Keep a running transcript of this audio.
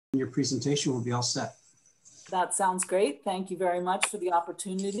your presentation will be all set. That sounds great. Thank you very much for the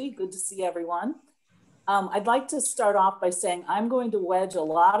opportunity. Good to see everyone. I'd like to start off by saying I'm going to wedge a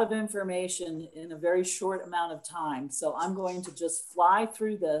lot of information in a very short amount of time. So I'm going to just fly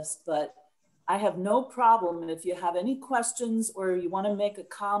through this, but I have no problem if you have any questions or you want to make a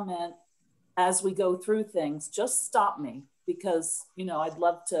comment as we go through things, just stop me because, you know, I'd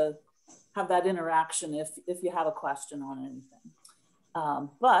love to have that interaction if you have a question on anything.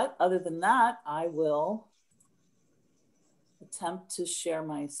 But other than that, I will attempt to share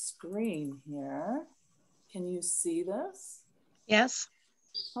my screen here. Can you see this? Yes.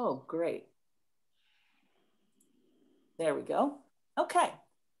 Oh, great. There we go. Okay.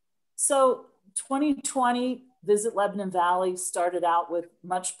 So 2020, Visit Lebanon Valley started out with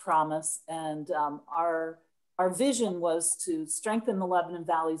much promise, and our vision was to strengthen the Lebanon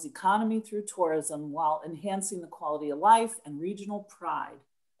Valley's economy through tourism while enhancing the quality of life and regional pride.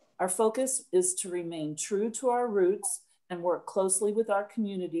 Our focus is to remain true to our roots and work closely with our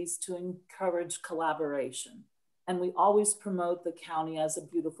communities to encourage collaboration. And we always promote the county as a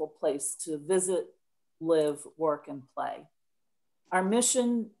beautiful place to visit, live, work, and play. Our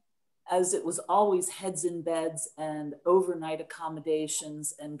mission, as it was always heads in beds and overnight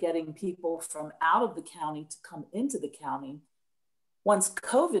accommodations and getting people from out of the county to come into the county. Once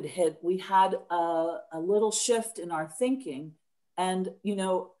COVID hit, we had a little shift in our thinking. And, you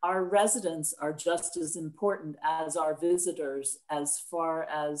know, our residents are just as important as our visitors as far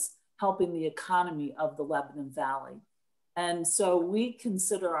as helping the economy of the Lebanon Valley. And so we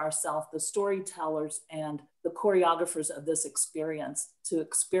consider ourselves the storytellers and the choreographers of this experience to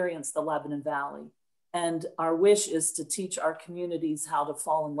experience the Lebanon Valley. And our wish is to teach our communities how to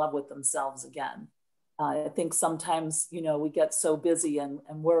fall in love with themselves again. I think sometimes, you know, we get so busy and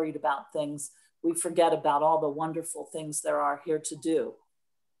worried about things, we forget about all the wonderful things there are here to do.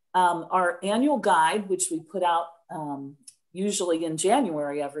 Our annual guide, which we put out usually in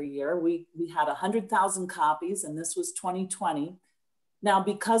January every year, we had 100,000 copies, and this was 2020. Now,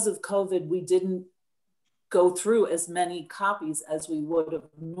 because of COVID, we didn't go through as many copies as we would have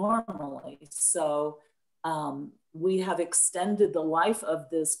normally. So we have extended the life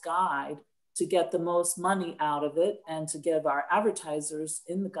of this guide to get the most money out of it and to give our advertisers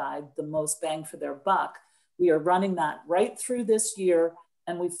in the guide the most bang for their buck. We are running that right through this year,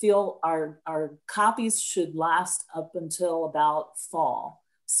 and we feel our copies should last up until about fall.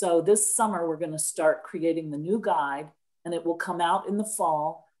 So this summer, we're going to start creating the new guide, and it will come out in the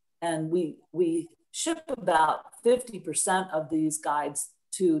fall. And we ship about 50% of these guides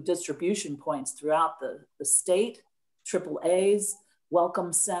to distribution points throughout the state, AAAs,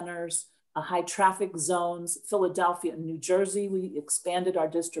 welcome centers, high traffic zones, Philadelphia and New Jersey, we expanded our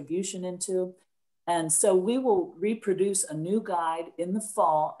distribution into. And so we will reproduce a new guide in the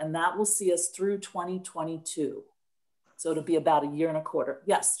fall, and that will see us through 2022. So it'll be about a year and a quarter.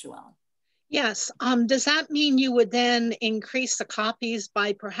 Yes, Joellen. Yes. Does that mean you would then increase the copies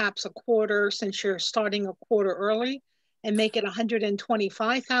by perhaps a quarter since you're starting a quarter early and make it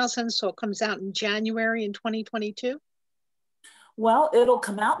 125,000 so it comes out in January in 2022? Well, it'll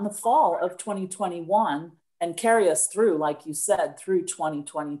come out in the fall of 2021 and carry us through, like you said, through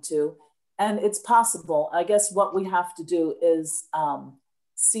 2022. And it's possible. I guess what we have to do is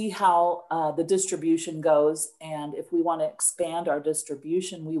see how the distribution goes. And if we want to expand our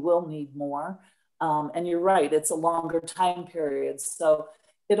distribution, we will need more. And you're right, it's a longer time period. So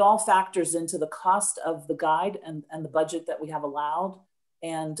it all factors into the cost of the guide and the budget that we have allowed,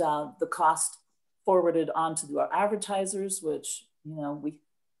 and the cost forwarded onto our advertisers, which, you know,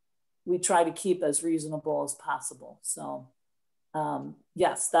 we try to keep as reasonable as possible. So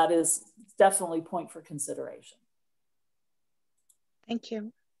yes, that is definitely a point for consideration. Thank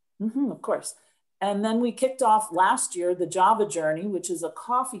you. Of course. And then we kicked off last year the Java Journey, which is a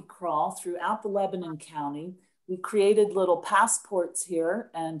coffee crawl throughout the Lebanon County. We created little passports here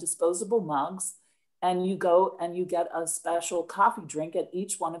and disposable mugs, and you go and you get a special coffee drink at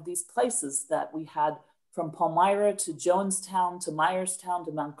each one of these places that we had, from Palmyra to Jonestown to Myerstown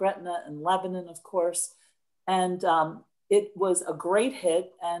to Mount Gretna and Lebanon, of course. And it was a great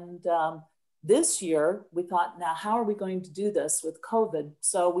hit. And this year we thought, now how are we going to do this with COVID?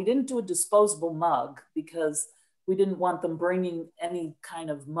 So we didn't do a disposable mug because we didn't want them bringing any kind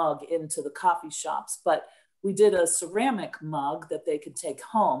of mug into the coffee shops, but we did a ceramic mug that they could take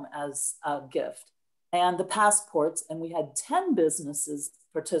home as a gift, and the passports, and we had 10 businesses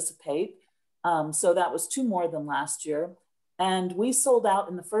participate. So that was 2 more than last year. And we sold out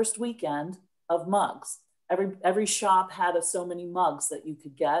in the first weekend of mugs. Every shop had so many mugs that you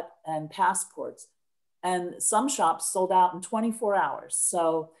could get, and passports. And some shops sold out in 24 hours.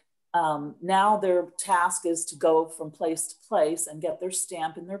 So now their task is to go from place to place and get their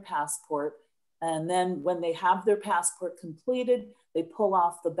stamp and their passport. And then when they have their passport completed, they pull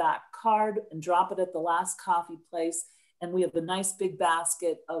off the back card and drop it at the last coffee place. And we have a nice big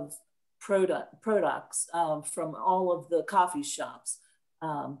basket of products from all of the coffee shops,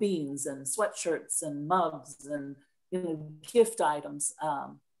 beans and sweatshirts and mugs and gift items.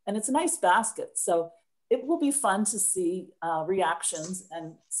 And it's a nice basket. So it will be fun to see reactions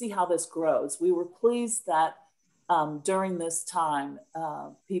and see how this grows. We were pleased that during this time,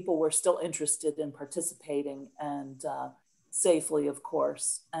 people were still interested in participating and safely, of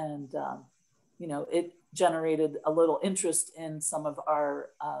course. And, it generated a little interest in some of our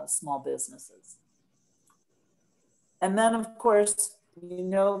small businesses. And then, of course,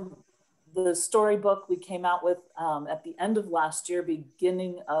 the storybook we came out with at the end of last year,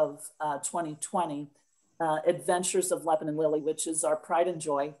 beginning of 2020, Adventures of Lebanon Lily, which is our pride and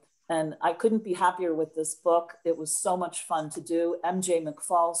joy. And I couldn't be happier with this book. It was so much fun to do. MJ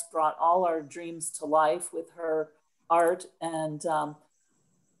McFalls brought all our dreams to life with her art. And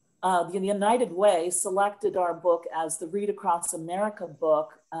the United Way selected our book as the Read Across America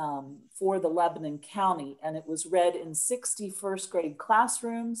book for the Lebanon County. And it was read in 60 first grade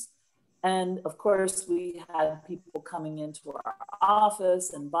classrooms. And of course, we had people coming into our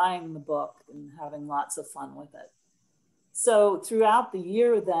office and buying the book and having lots of fun with it. So throughout the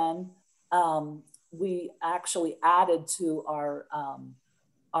year then, we actually added to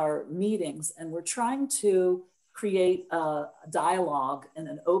our meetings, and we're trying to create a dialogue and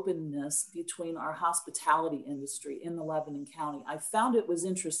an openness between our hospitality industry in the Lebanon County. I found it was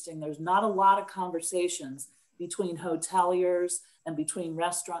interesting. There's not a lot of conversations between hoteliers and between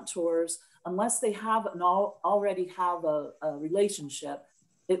restaurateurs, unless they have already have a relationship.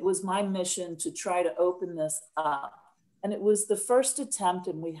 It was my mission to try to open this up. And it was the first attempt,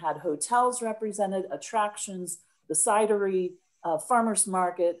 and we had hotels represented, attractions, the cidery, farmers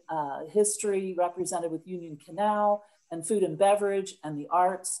market, history represented with Union Canal, and food and beverage, and the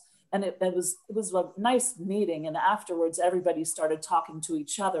arts. And it was a nice meeting. And afterwards, everybody started talking to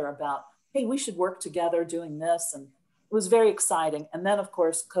each other about, hey, we should work together doing this. And it was very exciting. And then, of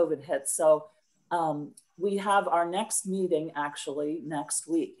course, COVID hit. So we have our next meeting actually next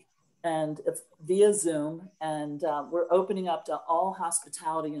week, and it's via Zoom. And we're opening up to all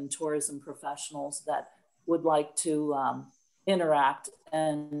hospitality and tourism professionals that would like to interact.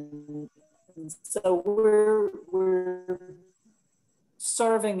 And so we're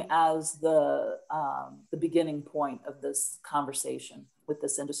serving as the beginning point of this conversation with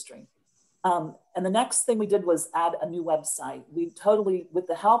this industry. And the next thing we did was add a new website. We totally, with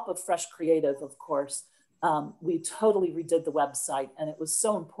the help of Fresh Creative, of course, we totally redid the website. And it was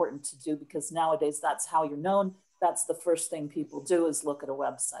so important to do because nowadays that's how you're known. That's the first thing people do is look at a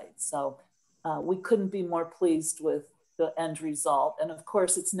website. So we couldn't be more pleased with the end result. And of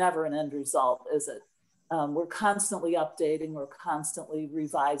course, it's never an end result, is it? We're constantly updating, we're constantly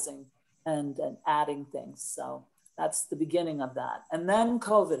revising and adding things. So that's the beginning of that. And then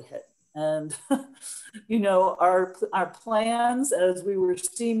COVID hit. And, our plans as we were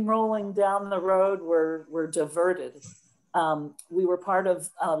steamrolling down the road were diverted. We were part of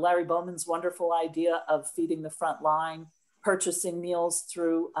Larry Bowman's wonderful idea of feeding the front line, purchasing meals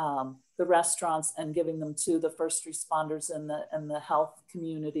through the restaurants and giving them to the first responders and the health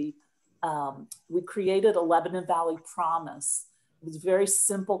community. We created a Lebanon Valley Promise. It was a very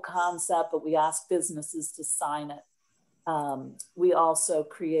simple concept, but we asked businesses to sign it. We also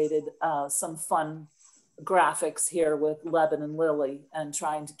created some fun graphics here with Lebanon Lily and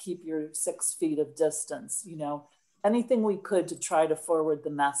trying to keep your 6 feet of distance, anything we could to try to forward the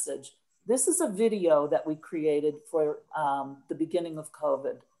message. This is a video that we created for the beginning of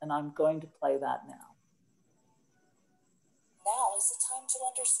COVID, and I'm going to play that now. Now is the time to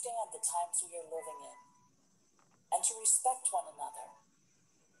understand the times we are living in and to respect one another.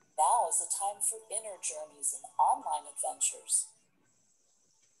 Now is the time for inner journeys and online adventures.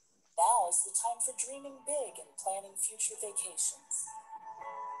 Now is the time for dreaming big and planning future vacations.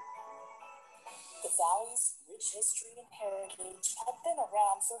 The Valley's rich history and heritage have been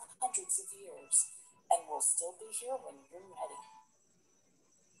around for hundreds of years and will still be here when you're ready.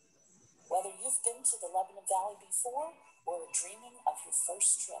 Whether you've been to the Lebanon Valley before or are dreaming of your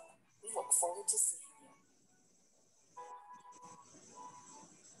first trip, we look forward to seeing you.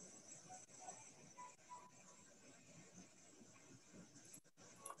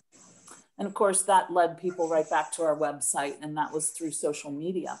 And of course, that led people right back to our website, and that was through social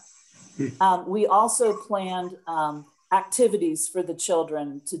media. We also planned activities for the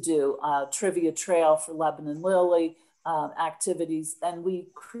children to do, trivia trail for Lebanon Lily, activities. And we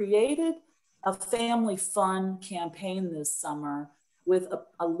created a family fun campaign this summer with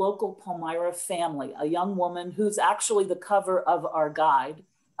a local Palmyra family, a young woman who's actually the cover of our guide,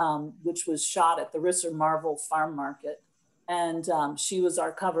 which was shot at the Risser Marvel Farm Market. And she was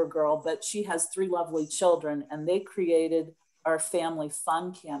our cover girl, but she has 3 lovely children, and they created our family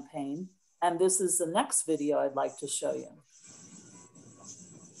fun campaign. And this is the next video I'd like to show you.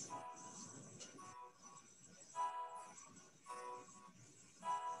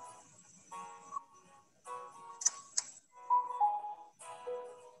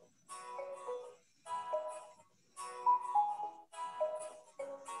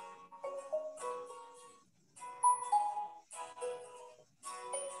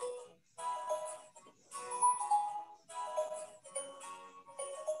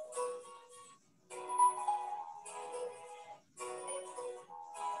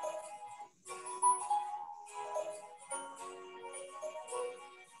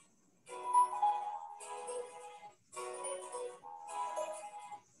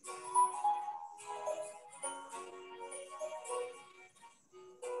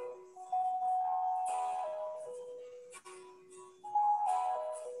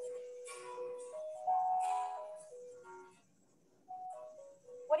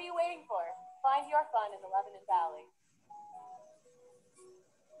 What are you waiting for? Find your fun in the Lebanon Valley.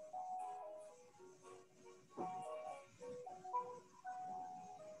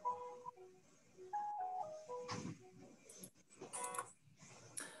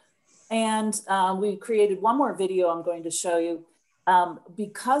 And we created one more video I'm going to show you.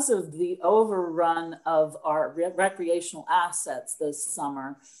 Because of the overrun of our recreational assets this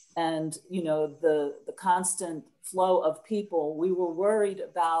summer and the constant flow of people, we were worried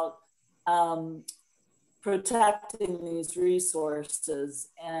about protecting these resources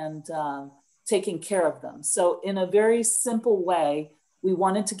and taking care of them. So in a very simple way, we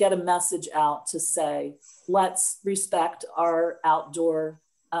wanted to get a message out to say, let's respect our outdoor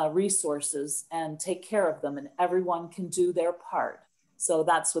resources and take care of them, and everyone can do their part. So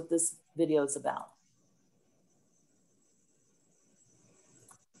that's what this video is about.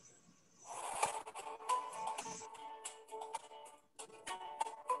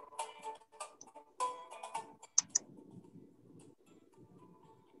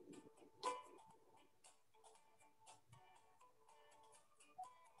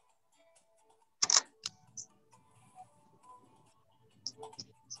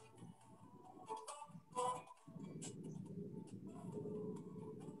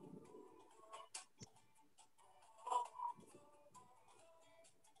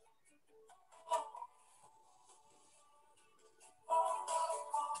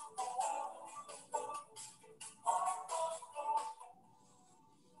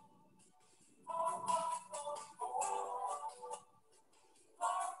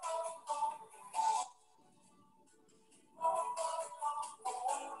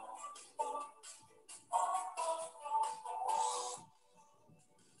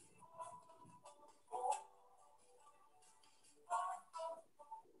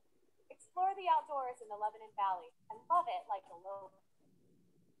 Explore the outdoors in the Lebanon Valley and love it like a local.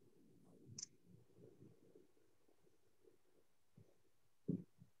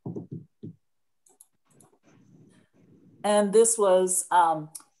 And this was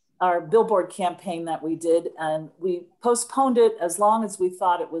our billboard campaign that we did, and we postponed it as long as we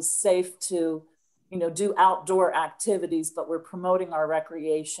thought it was safe to do outdoor activities, but we're promoting our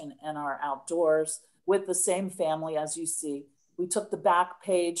recreation and our outdoors with the same family. As you see, we took the back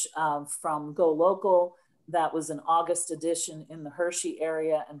page from Go Local. That was an August edition in the Hershey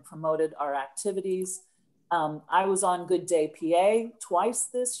area and promoted our activities. I was on Good Day PA twice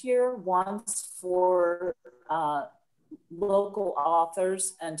this year, once for local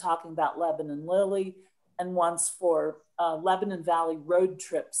authors and talking about Lebanon Lily, and once for a Lebanon Valley road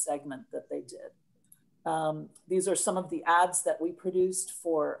trip segment that they did. These are some of the ads that we produced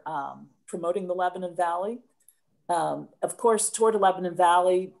for promoting the Lebanon Valley. Of course, Tour to Lebanon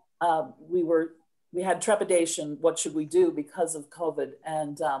Valley, we had trepidation, what should we do because of COVID?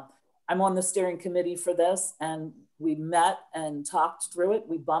 And I'm on the steering committee for this, and we met and talked through it.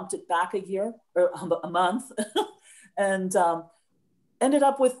 We bumped it back a year or a month and ended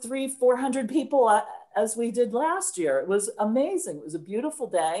up with 300-400 people as we did last year. It was amazing. It was a beautiful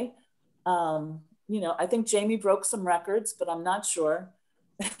day. I think Jamie broke some records, but I'm not sure.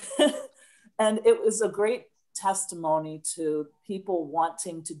 And it was a great testimony to people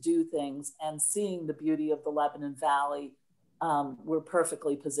wanting to do things and seeing the beauty of the Lebanon Valley. We're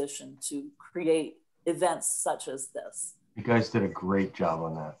perfectly positioned to create events such as this. You guys did a great job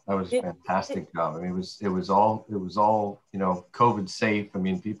on that. That was a fantastic job. I mean, it was all, you know, COVID safe. I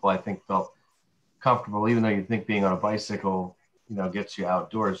mean, people, I think, felt comfortable, even though you think being on a bicycle, you know, gets you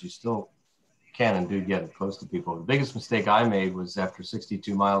outdoors, you still can and do get close to people. The biggest mistake I made was after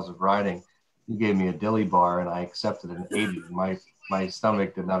 62 miles of riding, you gave me a dilly bar and I accepted an 80. My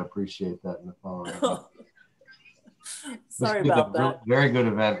stomach did not appreciate that in the following month. Sorry about that. Very good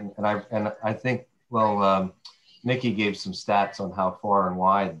event. And I think, well, Nikki gave some stats on how far and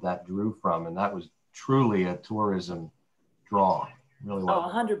wide that drew from, and that was truly a tourism draw. Really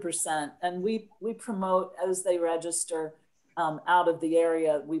well. Oh, 100%. And we promote, as they register out of the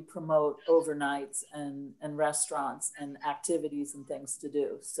area, we promote overnights and restaurants and activities and things to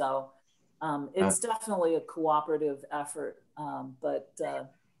do. So it's definitely a cooperative effort.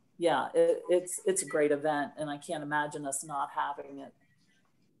 Yeah, it's a great event, and I can't imagine us not having it.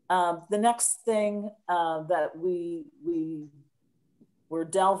 The next thing that we were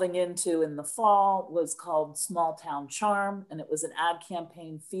delving into in the fall was called Small Town Charm, and it was an ad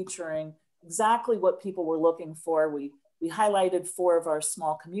campaign featuring exactly what people were looking for. We highlighted 4 of our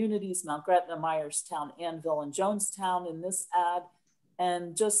small communities, Mount Gretna, Myerstown, Annville, and Jonestown in this ad,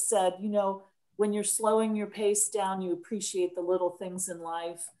 and just said, you know, when you're slowing your pace down, you appreciate the little things in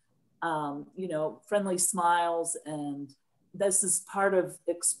life, you know, friendly smiles, and this is part of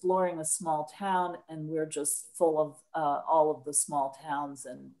exploring a small town, and we're just full of all of the small towns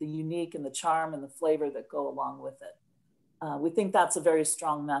and the unique and the charm and the flavor that go along with it. We think that's a very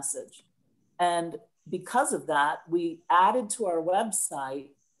strong message. And because of that, we added to our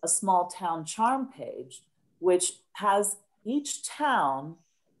website a small town charm page, which has each town,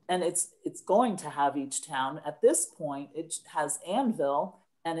 and it's going to have each town. At this point, it has Annville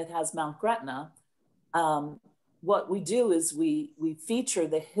and it has Mount Gretna. What we do is we feature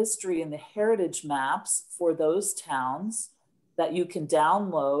the history and the heritage maps for those towns that you can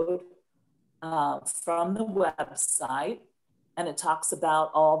download from the website. And it talks about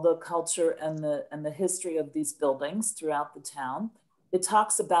all the culture and the history of these buildings throughout the town. It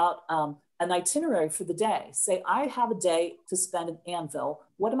talks about an itinerary for the day. Say, I have a day to spend in Annville.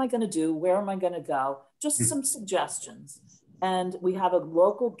 What am I gonna do? Where am I gonna go? Just some suggestions. And we have a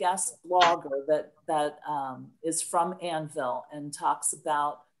local guest blogger that is from Annville and talks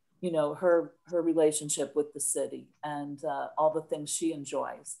about, you know, her relationship with the city and all the things she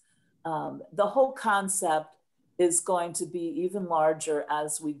enjoys. The whole concept is going to be even larger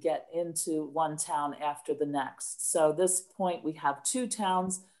as we get into one town after the next. So this point, we have 2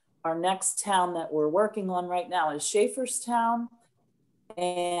 towns. Our next town that we're working on right now is Schaeferstown.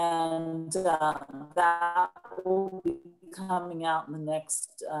 And that will be coming out in the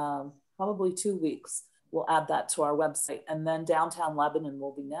next probably 2 weeks. We'll add that to our website, and then downtown Lebanon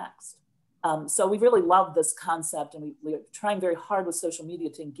will be next. So we really love this concept, and we're trying very hard with social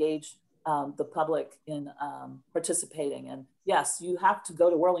media to engage the public in participating. And yes, you have to go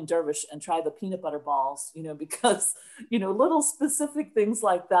to Whirling Dervish and try the peanut butter balls, you know, because, you know, little specific things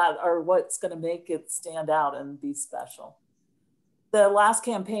like that are what's going to make it stand out and be special. The last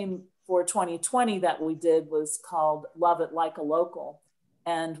campaign for 2020 that we did was called Love It Like a Local.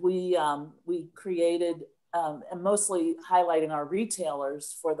 And we created, and mostly highlighting our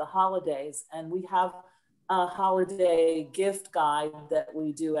retailers for the holidays. And we have a holiday gift guide that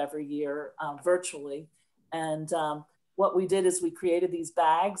we do every year virtually. And what we did is we created these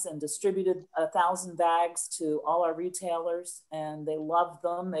bags and distributed 1,000 bags to all our retailers, and they loved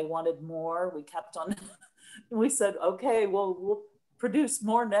them. They wanted more. We kept on, we said, okay, well, we'll produce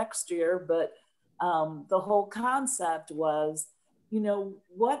more next year. But the whole concept was, you know,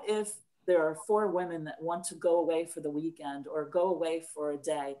 what if there are 4 women that want to go away for the weekend or go away for a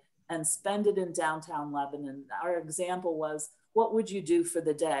day and spend it in downtown Lebanon? Our example was, what would you do for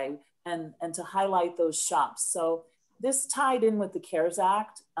the day? And to highlight those shops. So this tied in with the CARES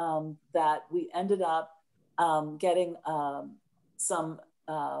Act that we ended up getting some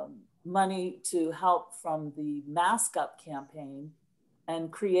money to help from the Mask Up campaign,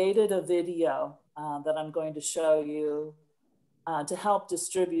 and created a video that I'm going to show you to help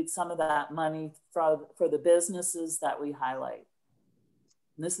distribute some of that money for the businesses that we highlight.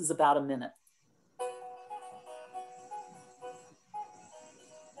 And this is about a minute.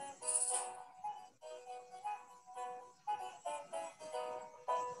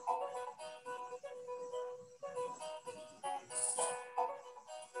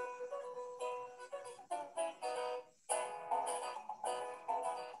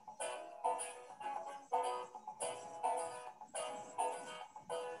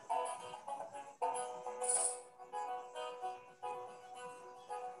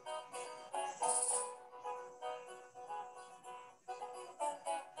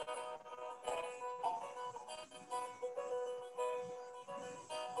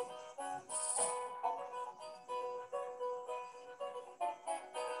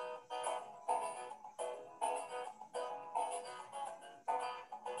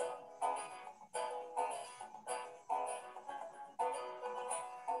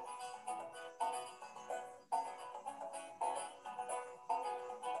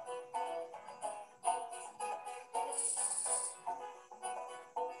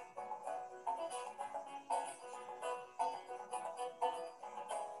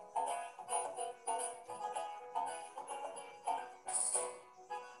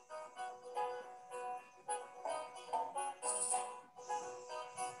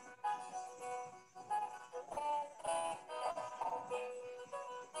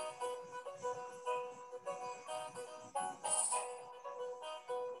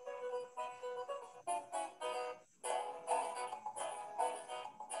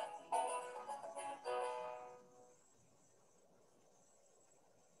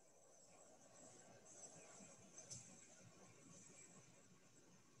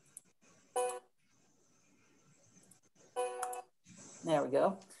 There we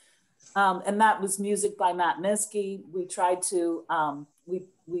go. And that was music by Matt Miskey. We tried to,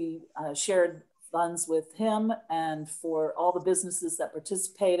 we shared funds with him, and for all the businesses that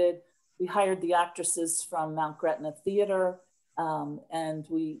participated, we hired the actresses from Mount Gretna Theater, and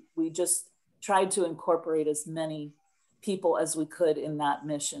we just tried to incorporate as many people as we could in that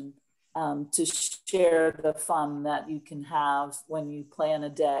mission, to share the fun that you can have when you plan a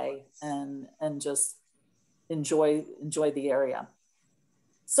day and just enjoy the area.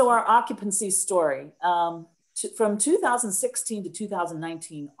 So our occupancy story, from 2016 to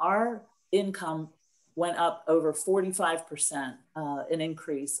 2019, our income went up over 45%, an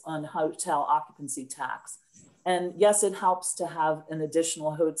increase on hotel occupancy tax. And yes, it helps to have an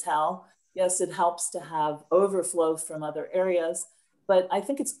additional hotel. Yes, it helps to have overflow from other areas, but I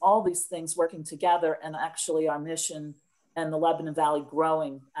think it's all these things working together, and actually our mission and the Lebanon Valley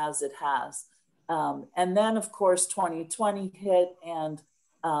growing as it has. And then of course, 2020 hit, and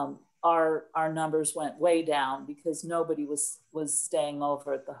our numbers went way down because nobody was staying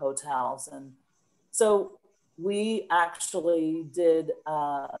over at the hotels. And so we actually did,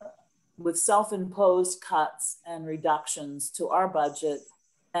 with self-imposed cuts and reductions to our budget,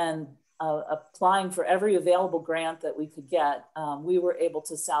 and applying for every available grant that we could get, we were able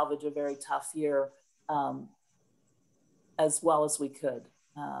to salvage a very tough year as well as we could.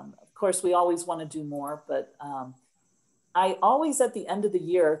 Of course, we always want to do more, but I always at the end of the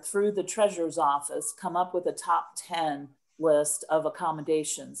year through the treasurer's office come up with a top 10 list of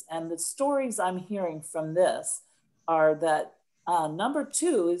accommodations. And the stories I'm hearing from this are that number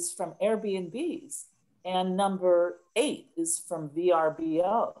 2 is from Airbnbs, and number 8 is from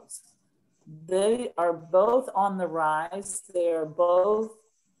VRBOs. They are both on the rise. They are both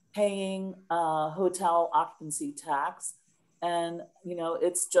paying hotel occupancy tax. And, you know,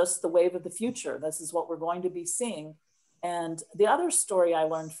 it's just the wave of the future. This is what we're going to be seeing. And the other story I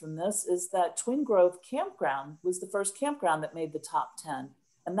learned from this is that Twin Grove Campground was the first campground that made the top 10.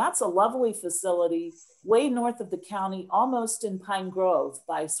 And that's a lovely facility way north of the county, almost in Pine Grove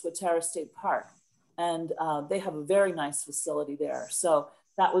by Swatara State Park. And they have a very nice facility there. So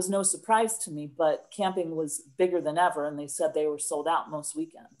that was no surprise to me, but camping was bigger than ever. And they said they were sold out most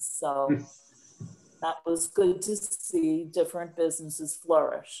weekends. So that was good to see different businesses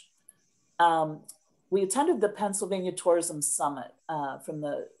flourish. We attended the Pennsylvania Tourism Summit from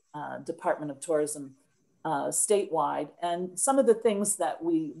the Department of Tourism statewide. And some of the things that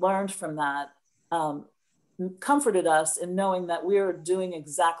we learned from that comforted us in knowing that we're doing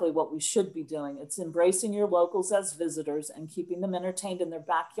exactly what we should be doing. It's embracing your locals as visitors and keeping them entertained in their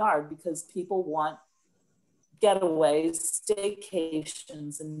backyard, because people want getaways,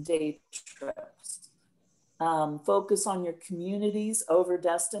 staycations, and day trips. Focus on your communities over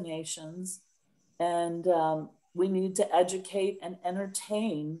destinations. And we need to educate and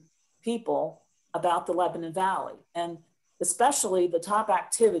entertain people about the Lebanon Valley. And especially the top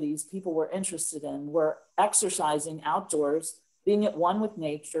activities people were interested in were exercising outdoors, being at one with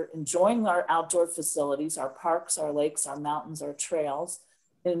nature, enjoying our outdoor facilities, our parks, our lakes, our mountains, our trails,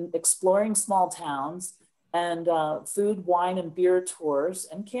 and exploring small towns, and food, wine, and beer tours,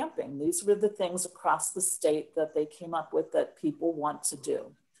 and camping. These were the things across the state that they came up with that people want to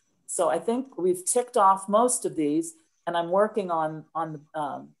do. So I think we've ticked off most of these, and I'm working on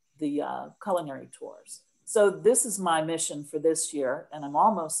the culinary tours. So this is my mission for this year, and I'm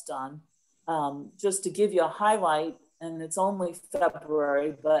almost done. Just to give you a highlight, and it's only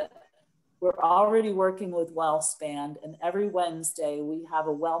February, but we're already working with WellSpan, and every Wednesday we have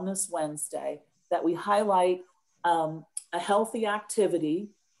a Wellness Wednesday that we highlight a healthy activity,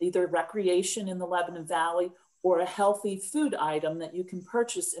 either recreation in the Lebanon Valley or a healthy food item that you can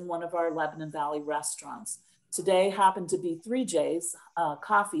purchase in one of our Lebanon Valley restaurants. Today happened to be 3J's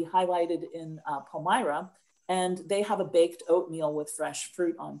Coffee, highlighted in Palmyra, and they have a baked oatmeal with fresh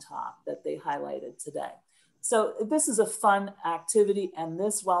fruit on top that they highlighted today. So this is a fun activity, and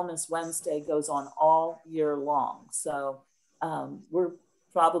this Wellness Wednesday goes on all year long. So we're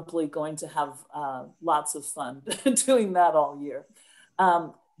probably going to have lots of fun doing that all year.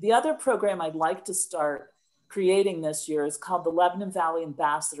 The other program I'd like to start creating this year is called the Lebanon Valley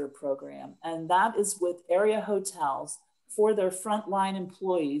Ambassador Program. And that is with area hotels for their frontline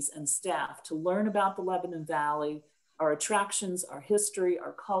employees and staff to learn about the Lebanon Valley, our attractions, our history,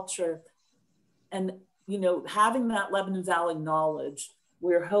 our culture. And, you know, having that Lebanon Valley knowledge,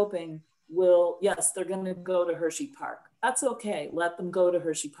 we're hoping will, yes, they're going to go to Hershey Park. That's okay. Let them go to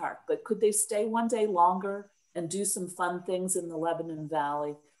Hershey Park. But could they stay one day longer and do some fun things in the Lebanon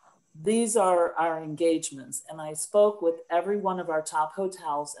Valley? these are our engagements. And I spoke with every one of our top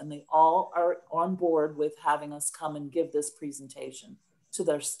hotels, and they all are on board with having us come and give this presentation to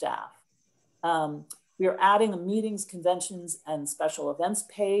their staff. We are adding a meetings, conventions, and special events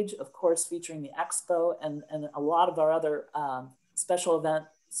page, of course, featuring the expo and a lot of our other special event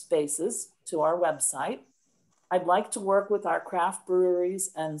spaces to our website. I'd like to work with our craft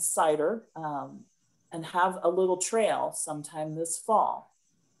breweries and cider and have a little trail sometime this fall.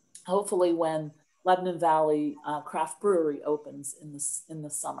 Hopefully when Lebanon Valley Craft Brewery opens in the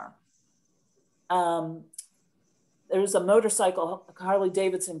summer. There's a motorcycle Harley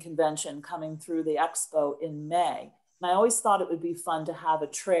Davidson convention coming through the expo in May. And I always thought it would be fun to have a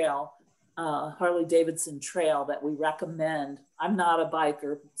trail, Harley Davidson trail that we recommend. I'm not a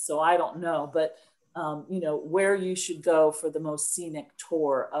biker, so I don't know, but you know, where you should go for the most scenic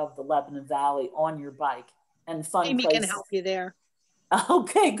tour of the Lebanon Valley on your bike, and fun Amy places. can help you there.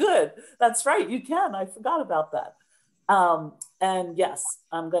 Okay, good. That's right. You can. I forgot about that. And yes,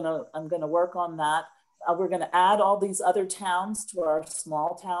 I'm gonna work on that. We're gonna add all these other towns to our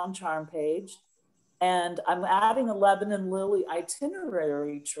small town charm page. And I'm adding a Lebanon Lily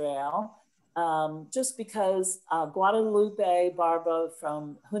itinerary trail just because Guadalupe Barba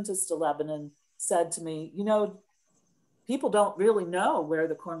from Juntas to Lebanon said to me, you know, people don't really know where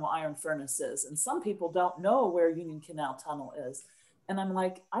the Cornwall Iron Furnace is. And some people don't know where Union Canal Tunnel is. And I'm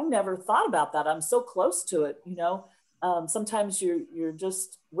like, I never thought about that. I'm so close to it, you know. Sometimes you're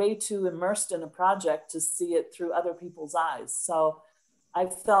just way too immersed in a project to see it through other people's eyes. So I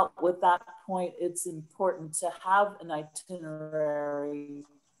felt with that point, it's important to have an itinerary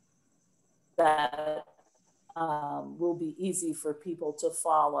that will be easy for people to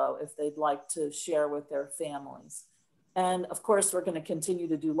follow if they'd like to share with their families. And of course, we're going to continue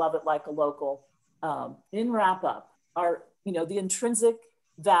to do Love It Like a Local. In wrap up, the intrinsic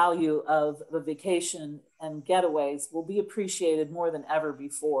value of the vacation and getaways will be appreciated more than ever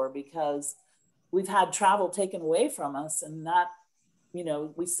before, because we've had travel taken away from us, and that,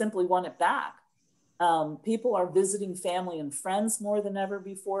 we simply want it back. People are visiting family and friends more than ever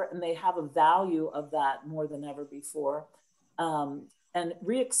before, and they have a value of that more than ever before. And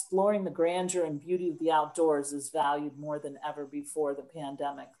re-exploring the grandeur and beauty of the outdoors is valued more than ever before the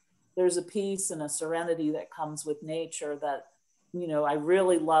pandemic. There's a peace and a serenity that comes with nature that, I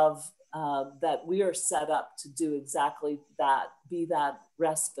really love, that we are set up to do exactly that, be that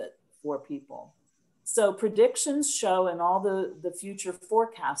respite for people. So predictions show, and all the future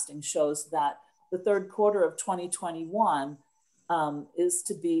forecasting shows, that the third quarter of 2021 is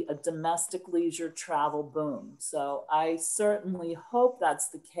to be a domestic leisure travel boom. So I certainly hope that's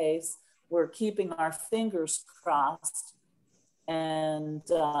the case. We're keeping our fingers crossed and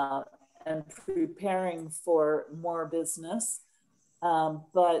preparing for more business.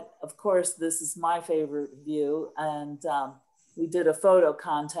 But of course, this is my favorite view. And we did a photo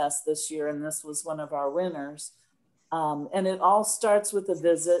contest this year, and this was one of our winners. And it all starts with a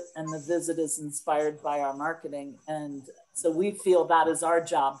visit, and the visit is inspired by our marketing. And so we feel that is our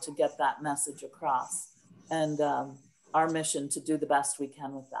job to get that message across, and our mission to do the best we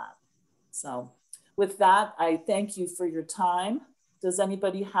can with that. So with that, I thank you for your time. Does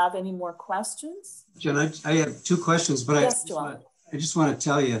anybody have any more questions? Jen, I have two questions, but yes, I just want to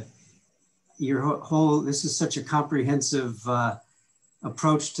tell you, this is such a comprehensive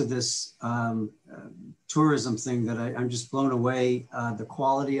approach to this tourism thing that I'm just blown away. The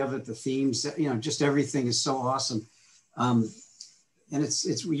quality of it, the themes, just everything is so awesome. And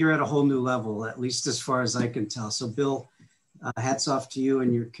you're at a whole new level, at least as far as I can tell. So Bill, hats off to you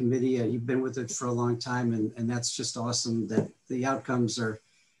and your committee. You've been with it for a long time, and that's just awesome that the outcomes are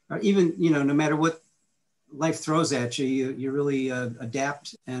even, no matter what life throws at you, you really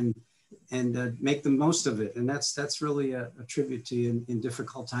adapt and make the most of it. And that's really a tribute to you in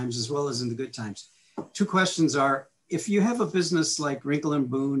difficult times as well as in the good times. Two questions are, if you have a business like Wrinkle and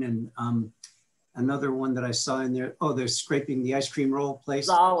Boone and another one that I saw in there, they're scraping the ice cream roll place.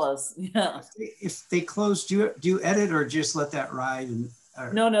 Zalas, yeah. If they close, do you edit or just let that ride?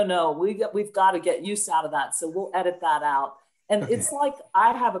 No. We've got to get use out of that. So we'll edit that out. And okay. It's like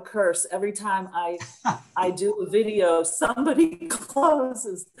I have a curse every time I do a video, somebody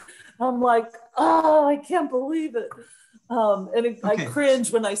closes. I'm like, oh, I can't believe it. I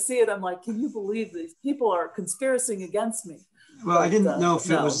cringe when I see it. I'm like, can you believe these people are conspiring against me? Well, I didn't know if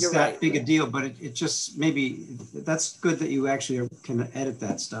it was that big a deal, but it just maybe that's good that you actually can edit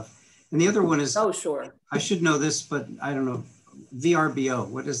that stuff. And the other one is, oh, sure. I should know this, but I don't know. VRBO,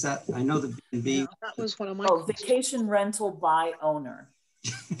 what is that? I know the B&B. Yeah, that was one of my vacation rental by owner.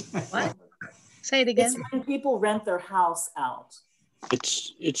 What? Say it again. It's when people rent their house out.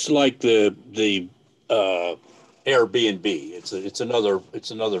 It's like the Airbnb.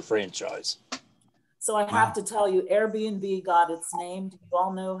 It's another franchise. So I have to tell you, Airbnb got its name. Do you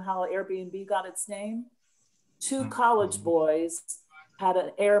all know how Airbnb got its name? Two college boys had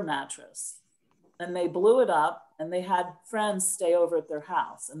an air mattress and they blew it up and they had friends stay over at their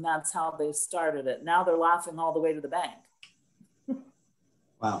house. And that's how they started it. Now they're laughing all the way to the bank.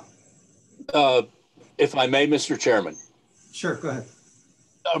 Wow. If I may, Mr. Chairman. Sure, go ahead.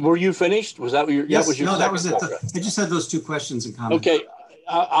 Were you finished? Was that your? Yes, that was your no, that was it. question? I just had those two questions and comments. Okay,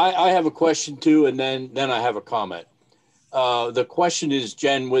 I have a question too, and then I have a comment. The question is,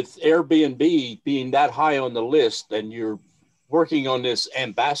 Jen, with Airbnb being that high on the list, and you're working on this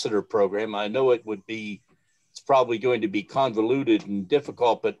ambassador program, I know it's probably going to be convoluted and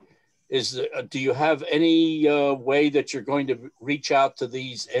difficult, but do you have any way that you're going to reach out to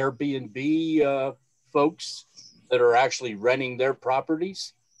these Airbnb folks that are actually renting their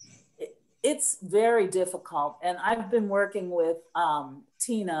properties? It's very difficult. And I've been working with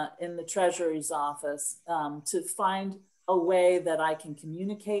Tina in the Treasury's office to find a way that I can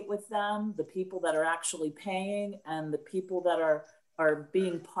communicate with them, the people that are actually paying and the people that are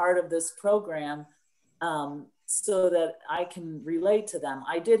being part of this program, so that I can relate to them.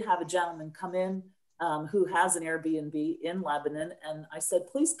 I did have a gentleman come in who has an Airbnb in Lebanon. And I said,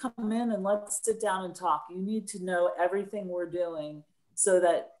 please come in and let's sit down and talk. You need to know everything we're doing so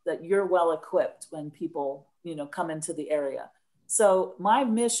that you're well equipped when people, come into the area. So my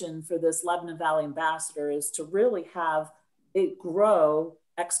mission for this Lebanon Valley Ambassador is to really have it grow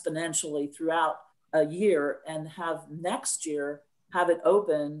exponentially throughout a year and have next year, have it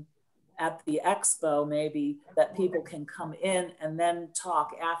open at the expo, maybe, that people can come in and then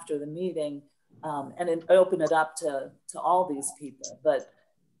talk after the meeting and then open it up to all these people. But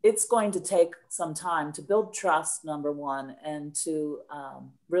it's going to take some time to build trust, number one, and to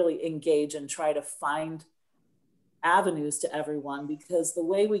really engage and try to find avenues to everyone, because the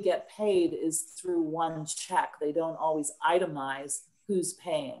way we get paid is through one check. They don't always itemize who's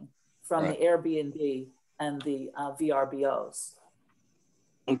paying from the Airbnb and the VRBOs.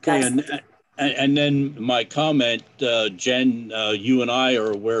 Okay, and then my comment, Jen, you and I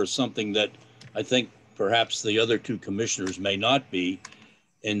are aware of something that I think perhaps the other two commissioners may not be,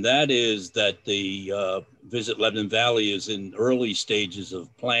 and that is that the Visit Lebanon Valley is in early stages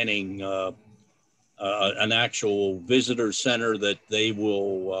of planning an actual visitor center that they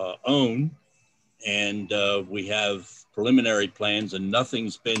will own, and we have preliminary plans, and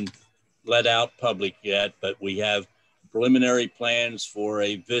nothing's been let out public yet, but we have preliminary plans for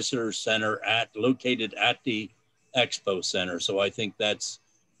a visitor center located at the Expo Center. So I think that's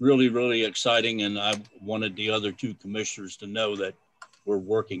really, really exciting. And I wanted the other two commissioners to know that we're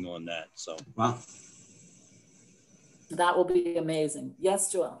working on that. So wow, that will be amazing.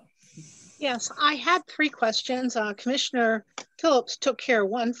 Yes, Joelle. Yes, I had three questions. Commissioner Phillips took care of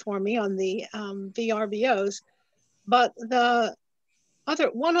one for me on the VRBOs, but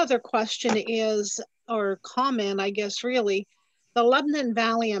one other question is, or comment, I guess, really, the Lebanon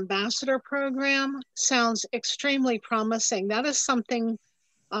Valley Ambassador Program sounds extremely promising. That is something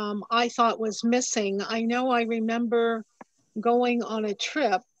I thought was missing. I know I remember going on a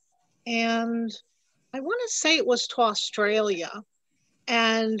trip, and I want to say it was to Australia,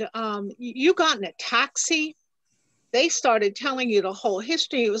 and you got in a taxi. They started telling you the whole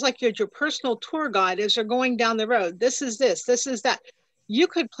history. It was like you're your personal tour guide as you're going down the road. This is this, this is that. You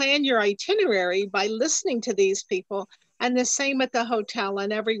could plan your itinerary by listening to these people, and the same at the hotel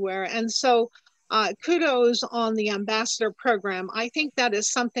and everywhere. And so kudos on the ambassador program. I think that is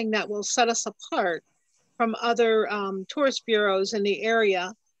something that will set us apart from other tourist bureaus in the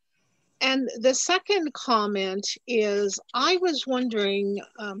area. And the second comment is, I was wondering,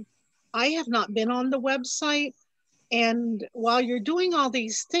 I have not been on the website, and while you're doing all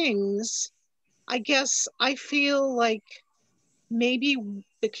these things, I guess I feel like maybe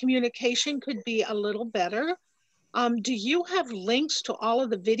the communication could be a little better. Do you have links to all of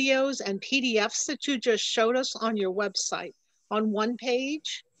the videos and PDFs that you just showed us on your website on one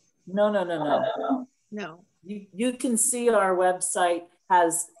page? No. You can see our website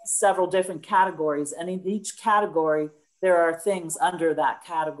has several different categories, and in each category, there are things under that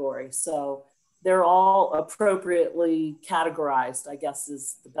category. So they're all appropriately categorized, I guess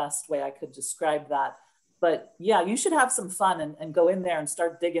is the best way I could describe that. But yeah, you should have some fun and go in there and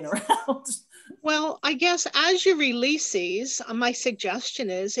start digging around. Well, I guess as you release these, my suggestion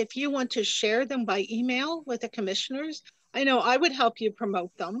is if you want to share them by email with the commissioners, I know I would help you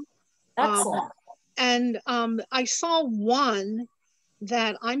promote them. Excellent. And I saw one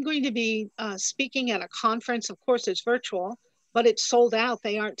that I'm going to be speaking at a conference. Of course, it's virtual, but it's sold out.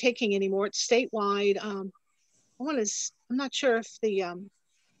 They aren't taking anymore. It's statewide. I'm not sure if the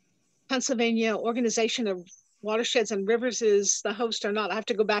Pennsylvania Organization of Watersheds and Rivers is the host or not. I have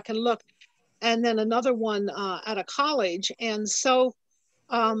to go back and look. And then another one at a college. And so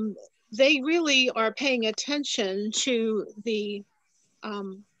they really are paying attention to the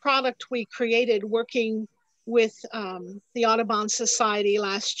product we created working with the Audubon Society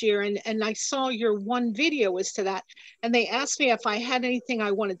last year. And I saw your one video as to that. And they asked me if I had anything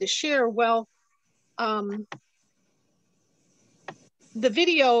I wanted to share. Well, the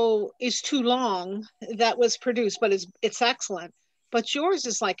video is too long that was produced, but it's excellent. But yours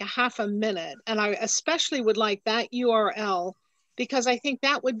is like a half a minute. And I especially would like that URL because I think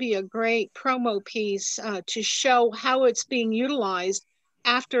that would be a great promo piece to show how it's being utilized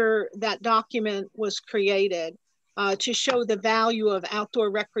after that document was created, to show the value of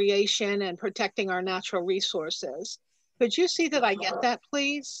outdoor recreation and protecting our natural resources. Could you see that I get that,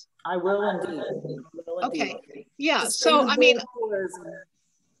 please? I will indeed. Okay. Yeah. So, I mean,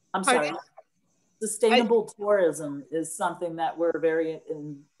 I'm sorry. Sustainable tourism is something that we're very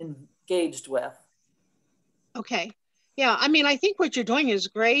engaged with. Okay. Yeah. I mean, I think what you're doing is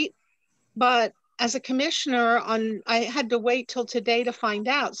great, but as a commissioner I had to wait till today to find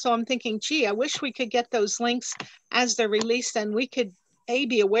out. So I'm thinking, gee, I wish we could get those links as they're released and we could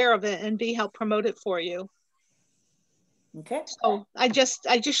be aware of it and help promote it for you. Okay. So I just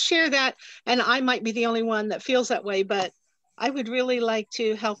share that, and I might be the only one that feels that way, but I would really like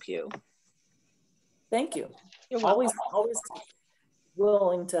to help you. Thank you. You're welcome. Always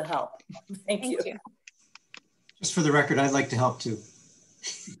willing to help. Thank you. Just for the record, I'd like to help too.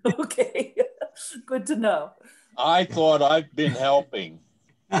 Okay, good to know. I thought I've been helping.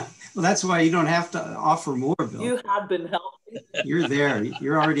 Well, that's why you don't have to offer more, Bill. You have been helping. You're there.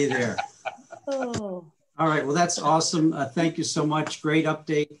 You're already there. Oh. All right. Well, that's awesome. Thank you so much. Great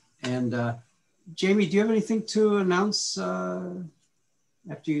update. And Jamie, do you have anything to announce after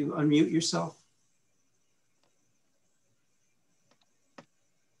you unmute yourself?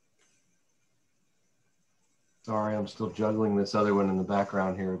 Sorry, I'm still juggling this other one in the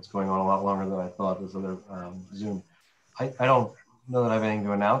background here. It's going on a lot longer than I thought, this other Zoom. I don't know that I have anything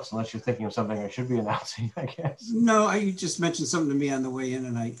to announce unless you're thinking of something I should be announcing, I guess. No, you just mentioned something to me on the way in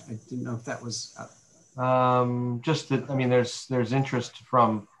and I didn't know if that was... Just that, I mean, there's interest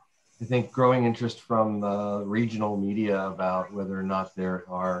from, I think, growing interest from the regional media about whether or not there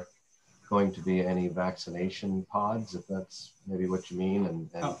are going to be any vaccination pods, if that's maybe what you mean. And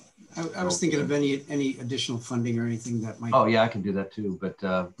I was thinking of any additional funding or anything that might. Oh yeah, I can do that too. But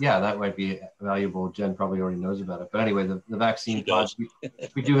yeah, that might be valuable. Jen probably already knows about it. But anyway, the vaccine pods,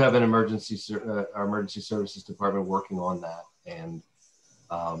 we do have an our emergency services department working on that. And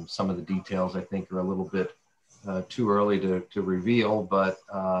some of the details I think are a little bit too early to reveal. But,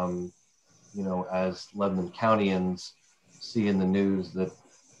 you know, as Lebanon Countyans see in the news that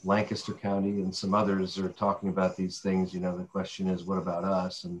Lancaster County and some others are talking about these things, you know, the question is, what about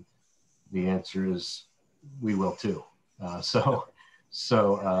us? And the answer is, we will too. So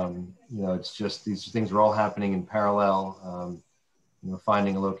you know, it's just these things are all happening in parallel. You know,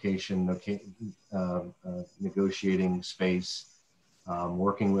 finding a location, negotiating space,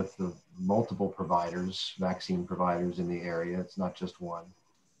 working with the multiple providers, vaccine providers in the area. It's not just one.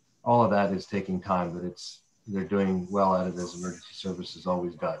 All of that is taking time, but they're doing well at it, as emergency services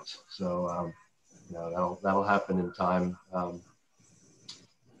always does. So, you know, that'll happen in time.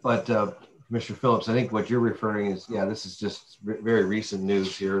 But Commissioner Phillips, I think what you're referring is, yeah, this is just very recent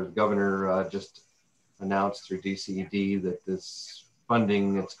news here. The governor just announced through DCED that this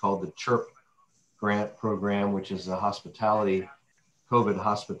funding, it's called the CHIRP grant program, which is a COVID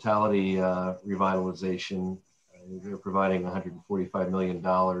hospitality revitalization. They're providing $145 million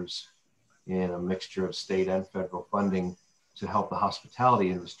in a mixture of state and federal funding to help the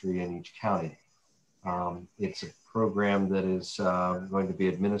hospitality industry in each county. It's a program that is going to be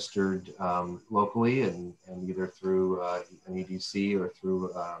administered locally and either through an EDC or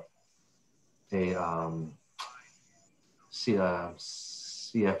through a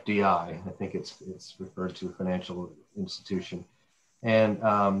CFDI. I think it's referred to, financial institution. And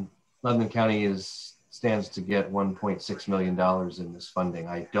Lebanon County stands to get $1.6 million in this funding.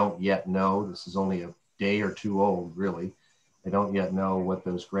 I don't yet know, this is only a day or two old, really. I don't yet know what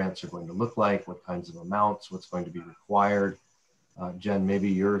those grants are going to look like, what kinds of amounts, what's going to be required. Jen, maybe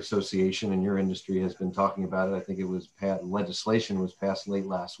your association and your industry has been talking about it. I think it was legislation was passed late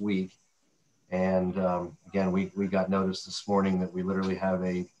last week. And again, we got notice this morning that we literally have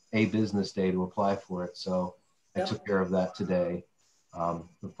a business day to apply for it. So I took care of that today.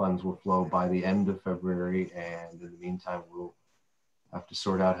 The funds will flow by the end of February, and in the meantime, we'll have to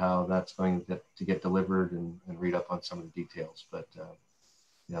sort out how that's going to get delivered and read up on some of the details. But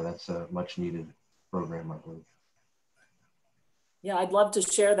yeah, that's a much needed program, I believe. Yeah, I'd love to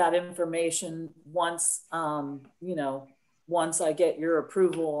share that information once, you know, once I get your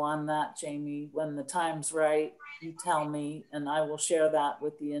approval on that, Jamie. When the time's right, you tell me, and I will share that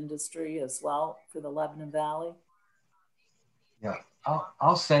with the industry as well for the Lebanon Valley. Yeah,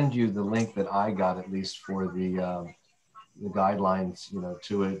 I'll send you the link that I got, at least for the guidelines, you know,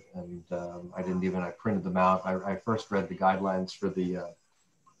 to it. And I printed them out. I first read the guidelines for the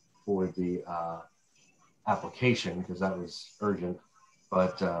application because that was urgent,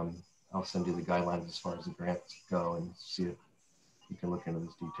 but I'll send you the guidelines as far as the grants go and see if you can look into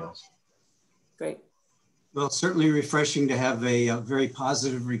those details. Great. Well, certainly refreshing to have a very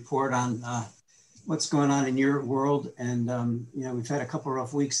positive report on what's going on in your world. And, you know, we've had a couple of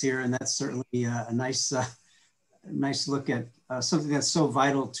rough weeks here, and that's certainly a nice look at something that's so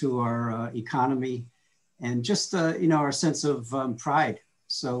vital to our economy and just, you know, our sense of pride.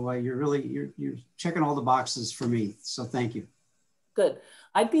 So you're checking all the boxes for me. So thank you. Good.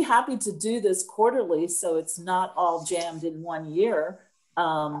 I'd be happy to do this quarterly, so it's not all jammed in one year.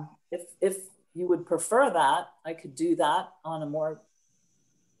 If you would prefer that, I could do that on a more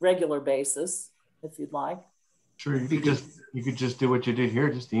regular basis, if you'd like. Sure, you could just do what you did here.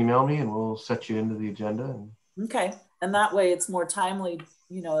 Just email me, and we'll set you into the agenda. And... Okay, and that way it's more timely.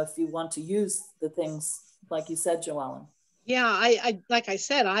 You know, if you want to use the things like you said, Joellen. Yeah, I like I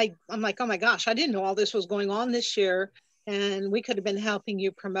said, I'm like, oh my gosh, I didn't know all this was going on this year, and we could have been helping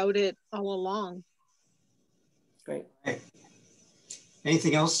you promote it all along. Great. Hey.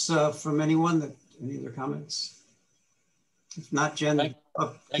 Anything else from anyone? Any other comments? If not, Jen.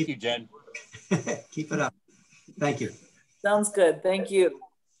 Thank you, Jen. Keep it up. Thank you. Sounds good. Thank you.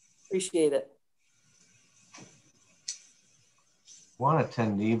 Appreciate it. One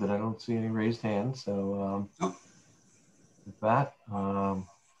attendee, but I don't see any raised hands. So with that,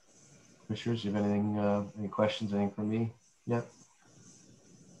 commissioners, do you have anything, any questions, anything for me yet?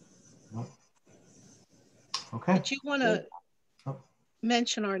 No? Okay. Did you want to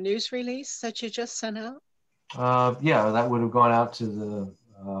mention our news release that you just sent out? Yeah, that would have gone out to the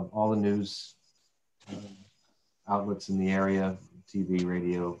all the news outlets in the area, TV,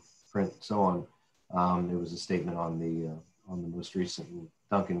 radio, print, so on. There was a statement on the most recent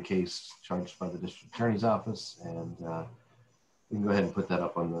Duncan case charged by the district attorney's office, and we can go ahead and put that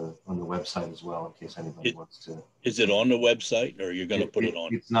up on the website as well in case anybody wants to. Is it on the website, or you're going to put it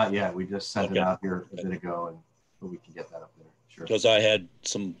on? It's not yet. We just sent it out here a bit ago, but we can get that up there. Sure. Because I had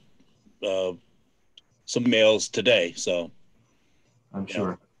some mails today, so. I'm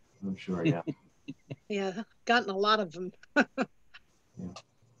sure. Yeah. Yeah, gotten a lot of them. Yeah.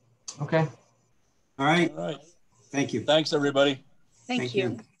 Okay. All right. All right. Thank you. Thanks, everybody. Thank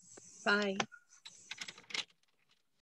you. Bye.